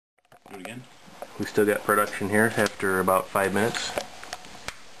Do it again. We still got production here after about 5 minutes. Of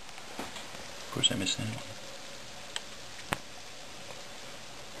course I missed that one.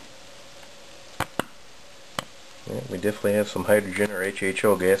 Yeah, we definitely have some hydrogen or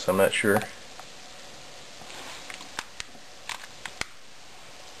HHO gas, I'm not sure.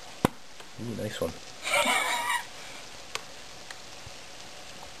 Ooh, nice one.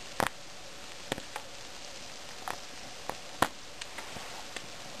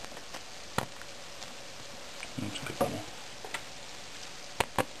 That's a good one.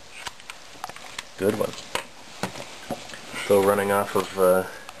 Good one. Still running off of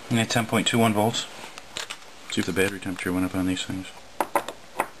Yeah, 10.21 volts. See if the battery temperature went up on these things.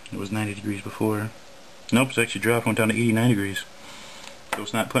 It was 90 degrees before. Nope, it's actually dropped, went down to 89 degrees. So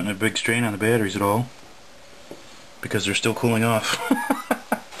it's not putting a big strain on the batteries at all, because they're still cooling off.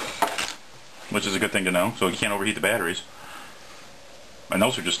 Which is a good thing to know, so you can't overheat the batteries. And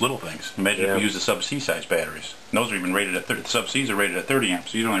those are just little things. Imagine if we use the sub-C size batteries. And those are even rated at 30. The sub-Cs are rated at 30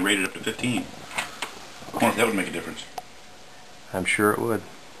 amps, so you're only rated up to 15. I wonder if that would make a difference. I'm sure it would.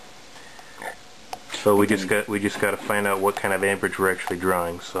 So we just got to find out what kind of amperage we're actually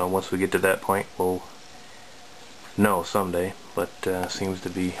drawing. So once we get to that point, we'll know someday. But seems to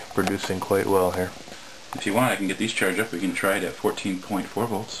be producing quite well here. If you want, I can get these charged up. We can try it at 14.4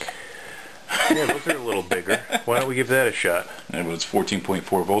 volts. Yeah, those are a little bigger. Why don't we give that a shot? It was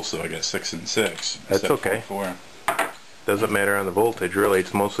 14.4 volts, though. I got 6 and 6. That's okay. 4. Doesn't matter on the voltage, really.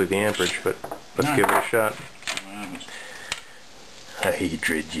 It's mostly the amperage, but let's give it a shot.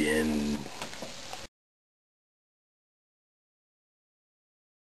 Hydrogen.